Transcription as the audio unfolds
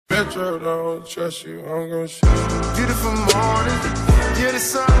metro, don't trust you, I'm gonna shoot you. Beautiful morning, you're the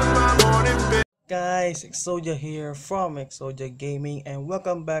sun of my morning, baby. Guys, Exodia here from Exodia Gaming, and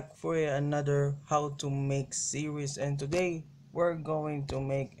welcome back for another how to make series. And today we're going to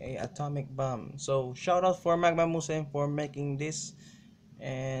make a atomic bomb. So shout out for MagmaMusen for making this,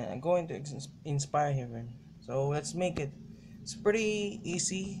 and I'm going to inspire him. So let's make it. It's pretty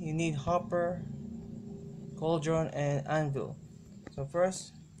easy. You need hopper, cauldron, and anvil. So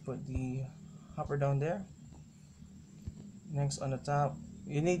first put the hopper down there. Next, on the top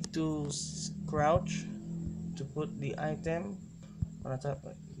you need to crouch to put the item on the top.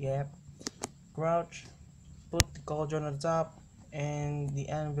 Yep, crouch, put the cauldron on the top and the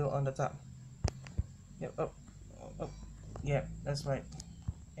anvil on the top. Yep, up. Yep, that's right.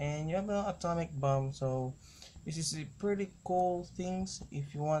 And you have an atomic bomb. So this is a pretty cool things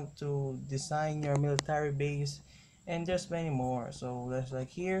if you want to design your military base, and there's many more. So that's like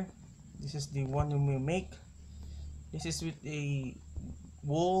here, this is the one we make. This is with a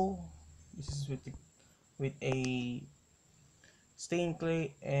wool, this is with a stained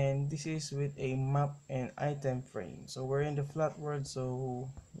clay, and this is with a map and item frame. So we're in the flat world, so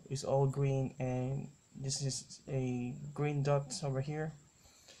it's all green, and this is a green dot over here.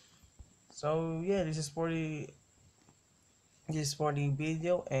 So yeah, this is for the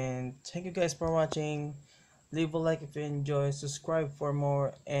video, and thank you guys for watching. Leave a like if you enjoy, subscribe for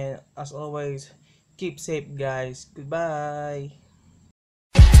more, and as always, keep safe guys. Goodbye.